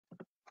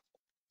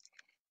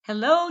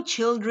Hello,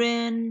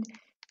 children.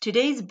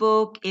 Today's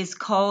book is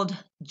called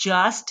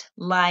Just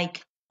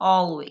Like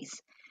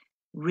Always,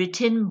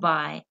 written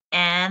by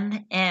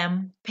Anne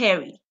M.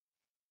 Perry,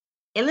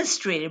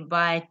 illustrated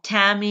by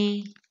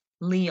Tammy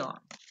Leon.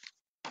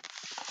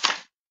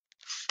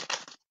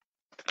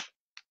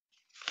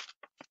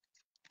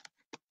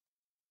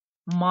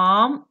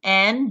 Mom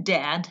and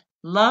Dad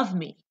love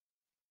me,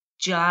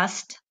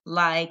 just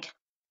like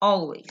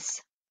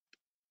always.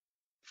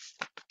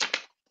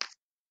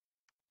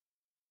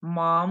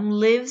 Mom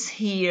lives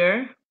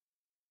here.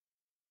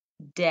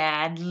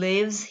 Dad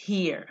lives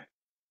here.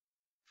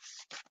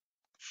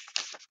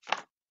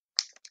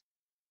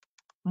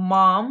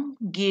 Mom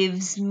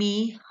gives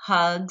me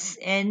hugs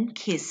and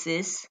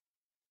kisses.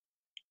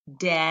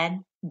 Dad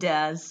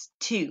does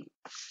too.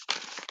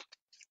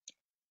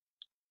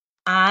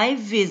 I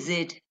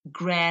visit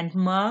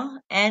Grandma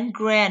and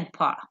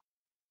Grandpa.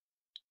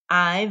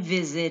 I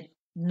visit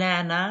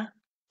Nana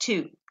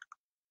too.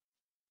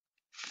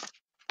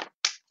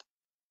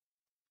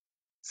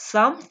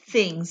 Some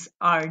things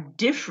are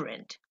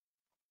different.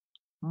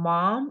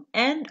 Mom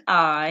and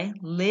I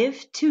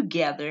live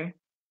together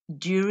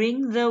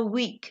during the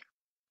week.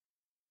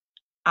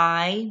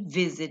 I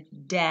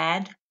visit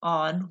Dad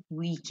on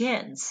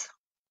weekends.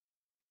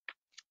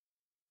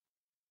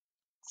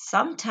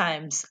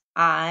 Sometimes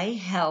I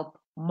help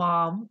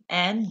Mom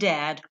and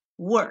Dad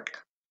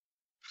work.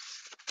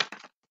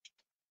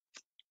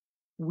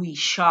 We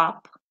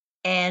shop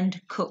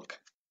and cook.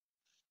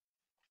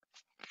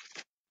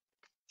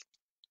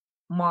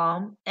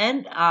 Mom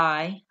and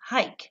I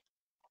hike.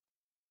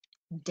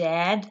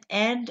 Dad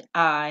and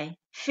I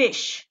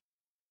fish.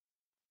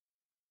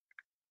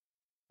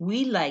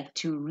 We like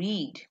to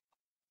read.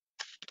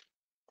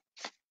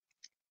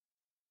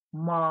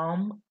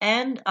 Mom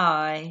and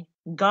I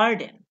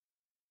garden.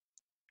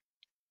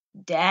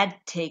 Dad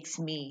takes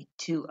me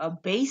to a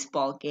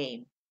baseball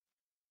game.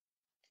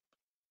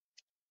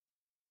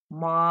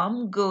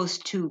 Mom goes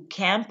to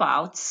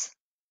campouts.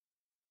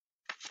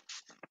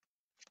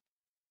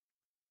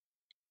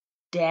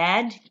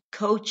 Dad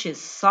coaches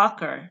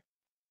soccer.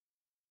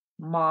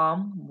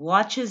 Mom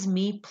watches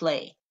me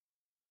play.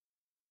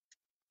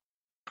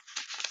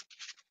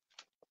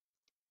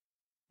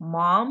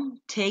 Mom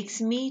takes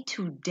me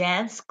to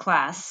dance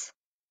class.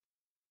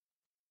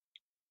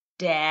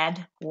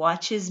 Dad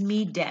watches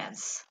me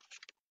dance.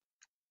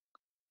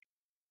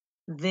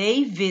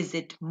 They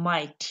visit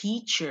my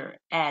teacher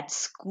at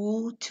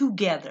school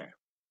together.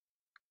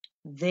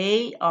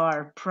 They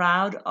are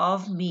proud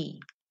of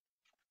me.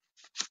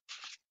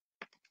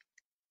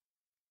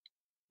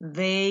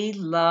 They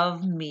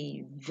love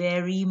me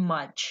very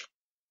much,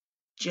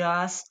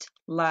 just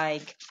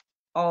like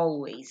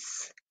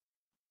always.